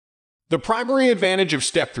The primary advantage of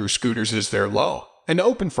step-through scooters is their low and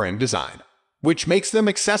open-frame design, which makes them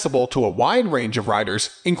accessible to a wide range of riders,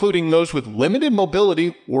 including those with limited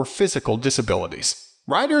mobility or physical disabilities.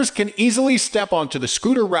 Riders can easily step onto the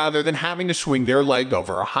scooter rather than having to swing their leg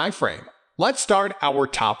over a high frame. Let's start our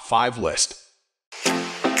top 5 list.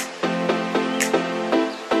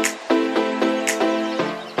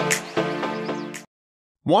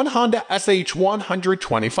 1. Honda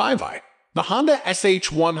SH125i. The Honda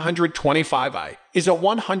SH125i is a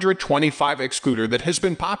 125x scooter that has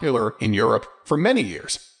been popular in Europe for many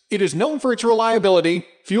years. It is known for its reliability,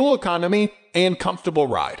 fuel economy, and comfortable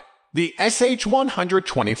ride. The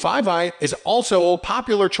SH125i is also a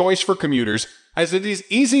popular choice for commuters as it is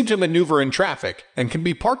easy to maneuver in traffic and can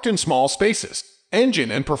be parked in small spaces. Engine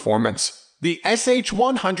and performance. The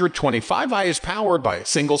SH125i is powered by a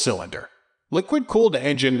single-cylinder, liquid-cooled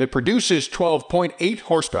engine that produces 12.8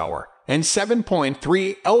 horsepower and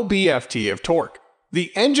 7.3 lb-ft of torque.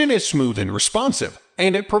 The engine is smooth and responsive,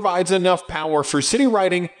 and it provides enough power for city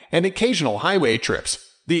riding and occasional highway trips.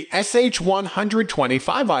 The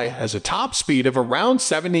SH125i has a top speed of around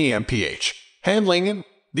 70 mph. Handling.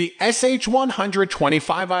 The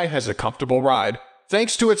SH125i has a comfortable ride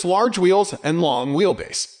thanks to its large wheels and long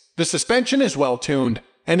wheelbase. The suspension is well tuned,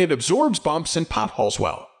 and it absorbs bumps and potholes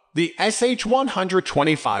well. The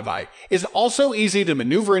SH125i is also easy to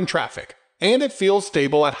maneuver in traffic, and it feels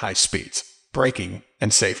stable at high speeds. Braking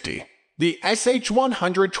and safety. The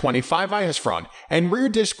SH125i has front and rear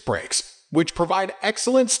disc brakes, which provide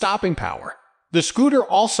excellent stopping power. The scooter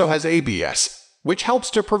also has ABS, which helps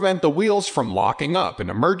to prevent the wheels from locking up in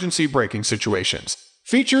emergency braking situations.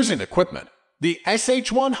 Features and equipment. The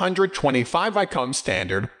SH125i comes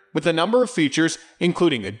standard with a number of features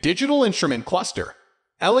including a digital instrument cluster,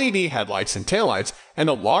 LED headlights and taillights, and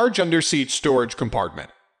a large underseat storage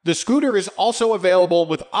compartment. The scooter is also available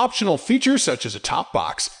with optional features such as a top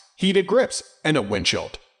box, heated grips, and a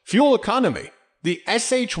windshield. Fuel economy. The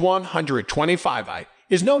SH125i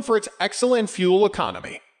is known for its excellent fuel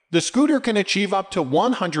economy. The scooter can achieve up to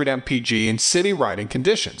 100 mpg in city riding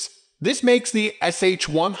conditions. This makes the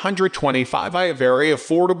SH125i a very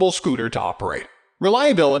affordable scooter to operate.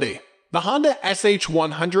 Reliability. The Honda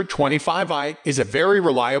SH125i is a very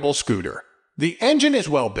reliable scooter. The engine is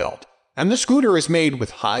well built, and the scooter is made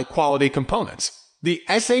with high-quality components. The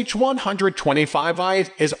SH125i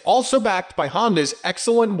is also backed by Honda's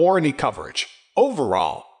excellent warranty coverage.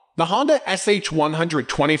 Overall, the Honda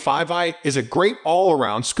SH125i is a great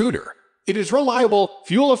all-around scooter. It is reliable,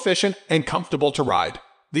 fuel-efficient, and comfortable to ride.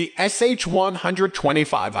 The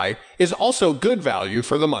SH125i is also good value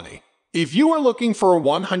for the money. If you are looking for a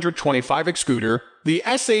 125x scooter, the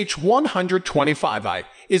SH125i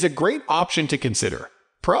is a great option to consider.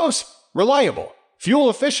 Pros: reliable,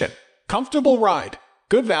 fuel-efficient, comfortable ride,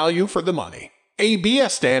 good value for the money.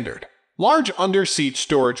 ABS standard, large under-seat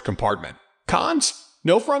storage compartment. Cons: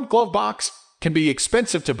 no front glove box, can be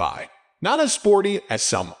expensive to buy. Not as sporty as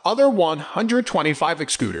some other 125x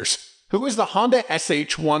scooters. Who is the Honda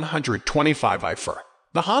SH125i for?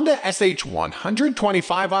 The Honda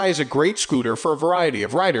SH125i is a great scooter for a variety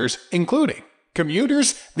of riders, including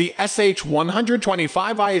commuters. The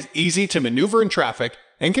SH125i is easy to maneuver in traffic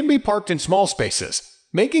and can be parked in small spaces,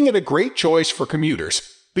 making it a great choice for commuters.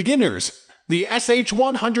 Beginners. The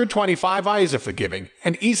SH125i is a forgiving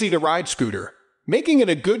and easy-to-ride scooter, making it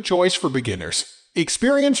a good choice for beginners.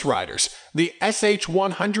 Experienced riders. The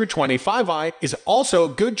SH125i is also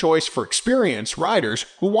a good choice for experienced riders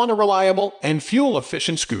who want a reliable and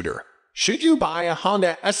fuel-efficient scooter. Should you buy a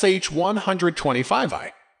Honda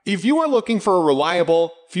SH125i? If you are looking for a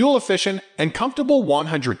reliable, fuel-efficient, and comfortable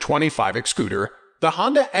 125x scooter, the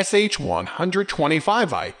Honda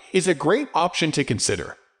SH125i is a great option to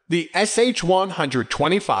consider. The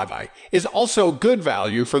SH125i is also good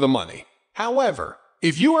value for the money. However,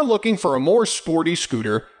 if you are looking for a more sporty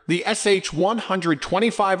scooter, the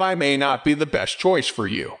SH125i may not be the best choice for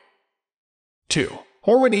you. 2.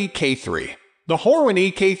 Horwin EK3. The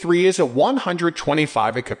Horwin EK3 is a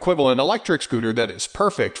 125x equivalent electric scooter that is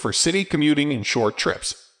perfect for city commuting and short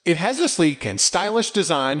trips. It has a sleek and stylish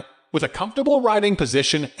design with a comfortable riding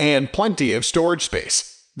position and plenty of storage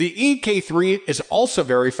space. The EK3 is also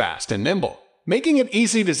very fast and nimble, making it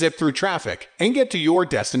easy to zip through traffic and get to your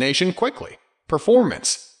destination quickly.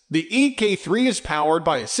 Performance. The EK3 is powered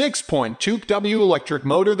by a 6.2W electric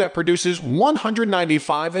motor that produces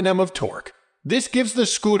 195 Nm of torque. This gives the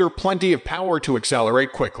scooter plenty of power to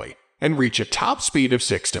accelerate quickly and reach a top speed of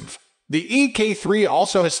 6 mph. The EK3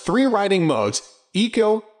 also has 3 riding modes: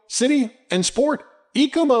 Eco, City, and Sport.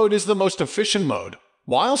 Eco mode is the most efficient mode,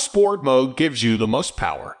 while Sport mode gives you the most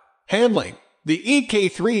power. Handling. The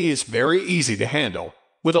EK3 is very easy to handle,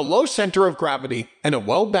 with a low center of gravity and a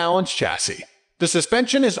well-balanced chassis. The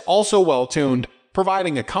suspension is also well-tuned,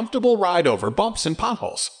 providing a comfortable ride over bumps and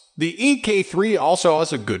potholes. The EK3 also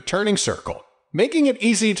has a good turning circle, making it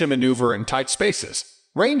easy to maneuver in tight spaces.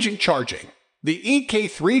 Range and charging. The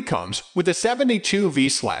EK3 comes with a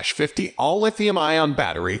 72V/50 all-lithium-ion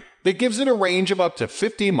battery that gives it a range of up to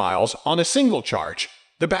 50 miles on a single charge.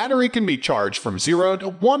 The battery can be charged from 0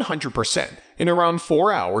 to 100% in around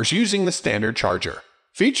 4 hours using the standard charger.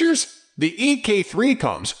 Features. The EK3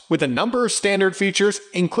 comes with a number of standard features,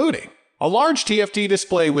 including a large TFT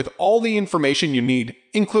display with all the information you need,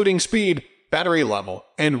 including speed, battery level,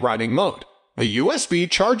 and riding mode, a USB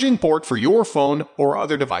charging port for your phone or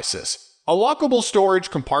other devices, a lockable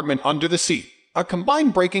storage compartment under the seat, a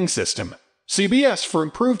combined braking system, CBS for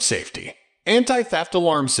improved safety, anti-theft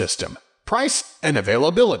alarm system. Price and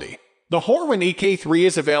availability. The Horwin EK3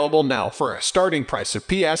 is available now for a starting price of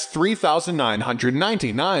PS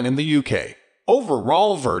 $3,999 in the UK.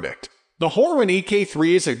 Overall verdict. The Horwin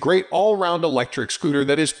EK3 is a great all-round electric scooter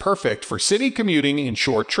that is perfect for city commuting and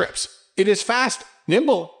short trips. It is fast,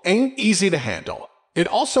 nimble, and easy to handle. It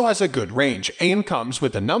also has a good range and comes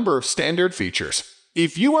with a number of standard features.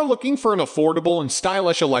 If you are looking for an affordable and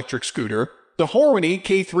stylish electric scooter, the Horwin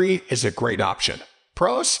EK3 is a great option.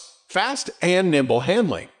 Pros: fast and nimble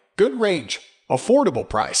handling, good range, affordable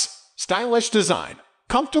price, stylish design,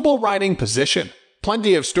 comfortable riding position,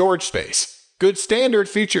 plenty of storage space, good standard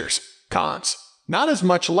features. Cons: not as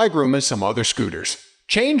much legroom as some other scooters.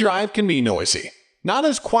 Chain drive can be noisy, not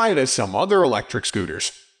as quiet as some other electric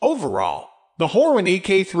scooters. Overall, the Horwin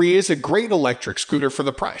EK3 is a great electric scooter for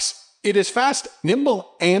the price. It is fast,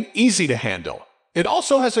 nimble, and easy to handle. It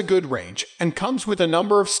also has a good range and comes with a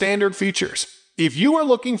number of standard features. If you are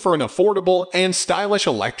looking for an affordable and stylish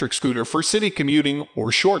electric scooter for city commuting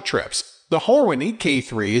or short trips, the Horwin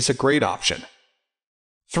EK3 is a great option.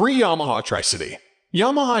 3. Yamaha Tricity.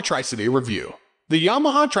 Yamaha Tricity Review. The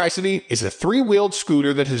Yamaha Tricity is a 3-wheeled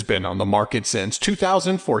scooter that has been on the market since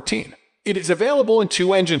 2014. It is available in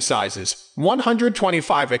 2 engine sizes,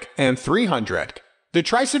 125 and 300. The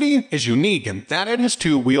Tricity is unique in that it has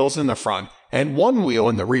 2 wheels in the front and 1 wheel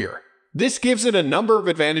in the rear. This gives it a number of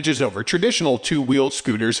advantages over traditional 2-wheeled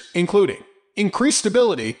scooters, including increased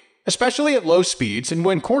stability, especially at low speeds and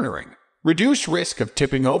when cornering, reduced risk of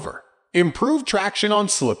tipping over, improved traction on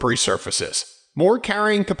slippery surfaces, more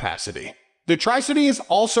carrying capacity. The Tricity is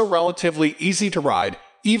also relatively easy to ride,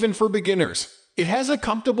 even for beginners. It has a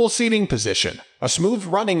comfortable seating position, a smooth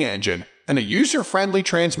running engine, and a user-friendly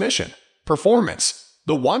transmission. Performance.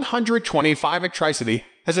 The 125 Tricity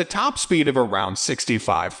has a top speed of around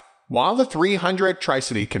 65, while the 300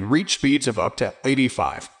 Tricity can reach speeds of up to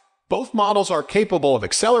 85. Both models are capable of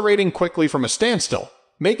accelerating quickly from a standstill,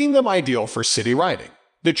 making them ideal for city riding.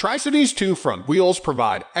 The Tricity's 2 front wheels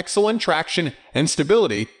provide excellent traction and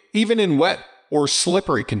stability even in wet or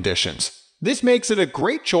slippery conditions. This makes it a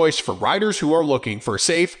great choice for riders who are looking for a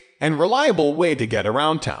safe and reliable way to get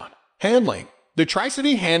around town. Handling. The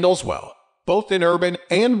Tricity handles well, both in urban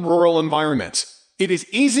and rural environments. It is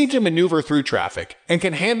easy to maneuver through traffic and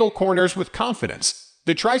can handle corners with confidence.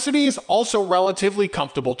 The Tricity is also relatively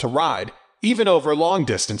comfortable to ride, even over long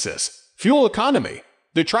distances. Fuel economy.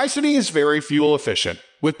 The Tricity is very fuel efficient,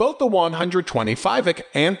 with both the 125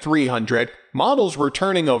 and 300 models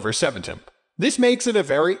returning over 70. This makes it a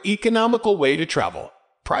very economical way to travel.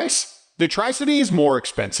 Price. The Tricity is more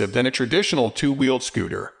expensive than a traditional 2-wheeled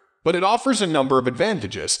scooter, but it offers a number of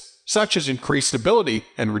advantages, such as increased stability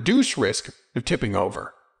and reduced risk of tipping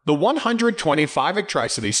over. The 125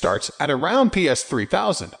 Tricity starts at around PS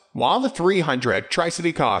 3,000, while the 300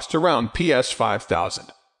 Tricity costs around PS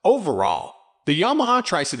 5,000. Overall, the Yamaha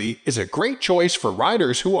Tricity is a great choice for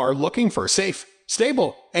riders who are looking for a safe,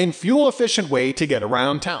 stable, and fuel-efficient way to get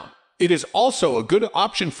around town. It is also a good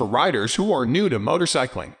option for riders who are new to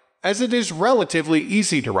motorcycling, as it is relatively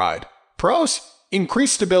easy to ride. Pros: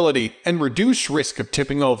 increased stability and reduced risk of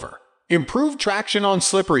tipping over. Improved traction on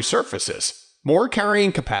slippery surfaces. More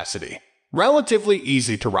carrying capacity. Relatively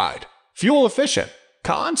easy to ride. Fuel efficient.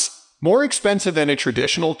 Cons: more expensive than a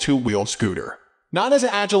traditional 2-wheeled scooter. Not as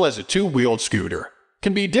agile as a 2-wheeled scooter.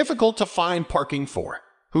 Can be difficult to find parking for.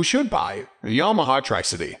 Who should buy the Yamaha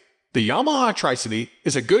Tricity? The Yamaha Tricity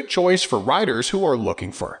is a good choice for riders who are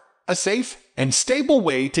looking for a safe and stable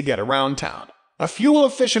way to get around town. A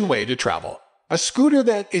fuel-efficient way to travel. A scooter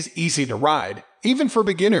that is easy to ride, even for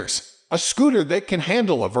beginners. A scooter that can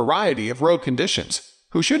handle a variety of road conditions.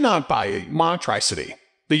 Who should not buy a Yamaha Tricity?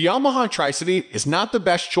 The Yamaha Tricity is not the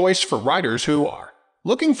best choice for riders who are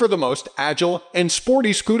looking for the most agile and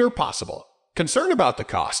sporty scooter possible. Concerned about the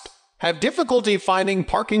cost? have difficulty finding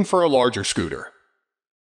parking for a larger scooter.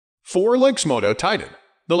 4. Lexmoto Titan.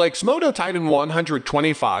 The Lexmoto Titan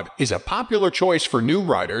 125 is a popular choice for new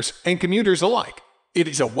riders and commuters alike. It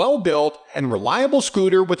is a well-built and reliable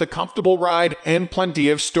scooter with a comfortable ride and plenty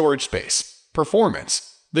of storage space.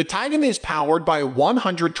 Performance. The Titan is powered by a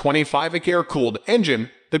 125-ic air-cooled engine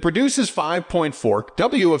that produces 5.4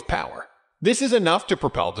 W of power. This is enough to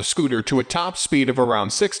propel the scooter to a top speed of around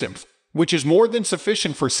 6 mph, which is more than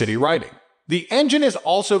sufficient for city riding. The engine is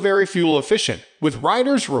also very fuel efficient, with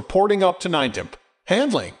riders reporting up to 9 mph.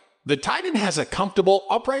 Handling. The Titan has a comfortable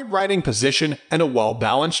upright riding position and a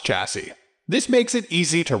well-balanced chassis. This makes it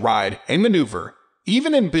easy to ride and maneuver,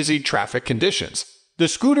 even in busy traffic conditions. The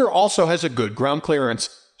scooter also has a good ground clearance,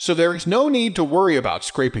 so there is no need to worry about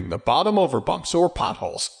scraping the bottom over bumps or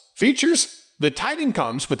potholes. Features. The Titan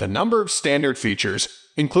comes with a number of standard features,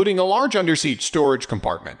 including a large underseat storage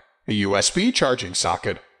compartment, a USB charging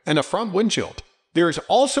socket, and a front windshield. There is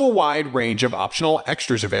also a wide range of optional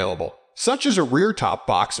extras available, such as a rear top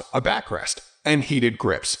box, a backrest, and heated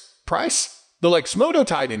grips. Price. The Lexmoto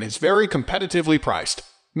Titan is very competitively priced,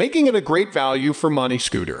 making it a great value for money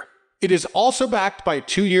scooter. It is also backed by a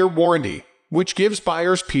 2-year warranty, which gives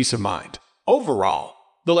buyers peace of mind. Overall,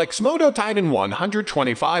 the Lexmoto Titan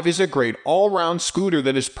 125 is a great all-round scooter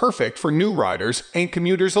that is perfect for new riders and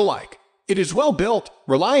commuters alike. It is well built,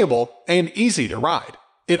 reliable, and easy to ride.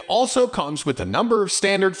 It also comes with a number of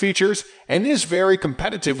standard features and is very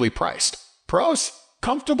competitively priced. Pros: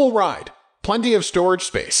 comfortable ride, plenty of storage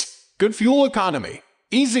space, good fuel economy,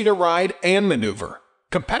 easy to ride and maneuver,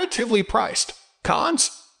 competitively priced.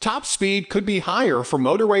 Cons: top speed could be higher for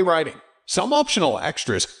motorway riding. Some optional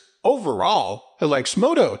extras. Overall, the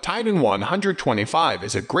Lexmoto Titan 125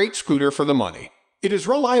 is a great scooter for the money. It is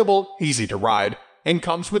reliable, easy to ride, and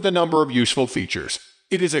comes with a number of useful features.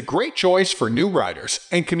 It is a great choice for new riders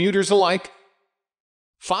and commuters alike.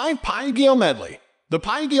 5. Piaggio Medley. The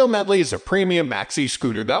Piaggio Medley is a premium maxi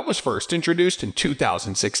scooter that was first introduced in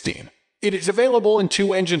 2016. It is available in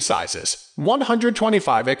 2 engine sizes,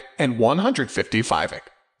 125-ic and 155-ic.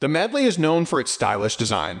 The Medley is known for its stylish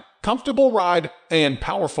design, comfortable ride, and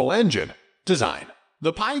powerful engine design.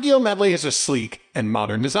 The Piaggio Medley has a sleek and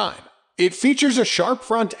modern design. It features a sharp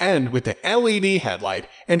front end with an LED headlight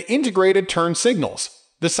and integrated turn signals.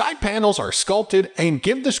 The side panels are sculpted and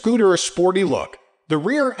give the scooter a sporty look. The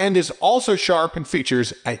rear end is also sharp and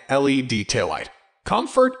features a LED taillight.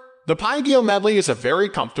 Comfort. The Piaggio Medley is a very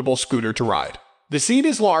comfortable scooter to ride. The seat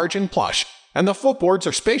is large and plush, and the footboards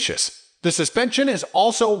are spacious. The suspension is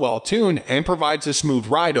also well-tuned and provides a smooth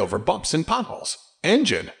ride over bumps and potholes.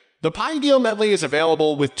 Engine. The Piaggio Medley is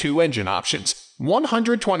available with 2 engine options,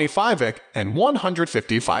 125-ic and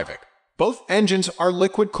 155-ic. Both engines are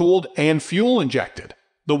liquid-cooled and fuel-injected.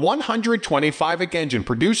 The 125-ic engine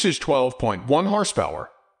produces 12.1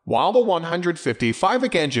 horsepower, while the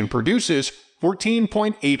 155-ic engine produces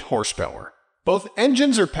 14.8 horsepower. Both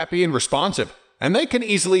engines are peppy and responsive, and they can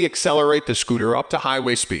easily accelerate the scooter up to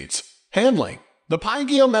highway speeds. Handling. The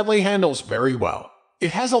Piaggio Medley handles very well.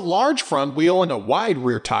 It has a large front wheel and a wide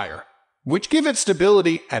rear tire, which give it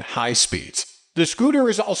stability at high speeds. The scooter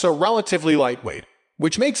is also relatively lightweight,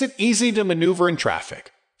 which makes it easy to maneuver in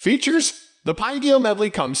traffic. Features. The Piaggio Medley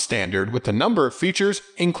comes standard with a number of features,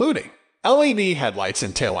 including LED headlights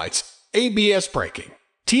and taillights, ABS braking,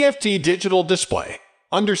 TFT digital display,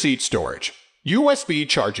 underseat storage, USB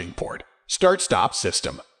charging port, start-stop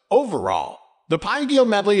system. Overall, the Piaggio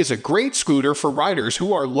Medley is a great scooter for riders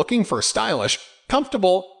who are looking for a stylish,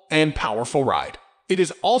 comfortable, and powerful ride. It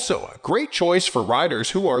is also a great choice for riders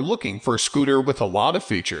who are looking for a scooter with a lot of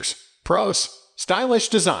features. Pros: stylish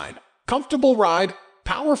design, comfortable ride,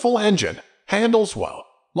 powerful engine, handles well,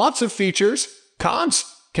 lots of features. Cons: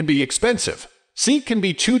 can be expensive. Seat can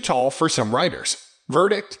be too tall for some riders.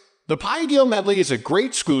 Verdict: the Piaggio Medley is a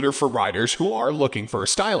great scooter for riders who are looking for a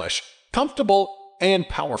stylish, comfortable, and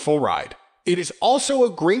powerful ride. It is also a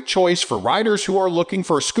great choice for riders who are looking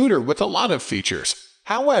for a scooter with a lot of features.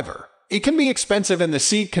 However, it can be expensive and the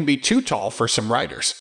seat can be too tall for some riders.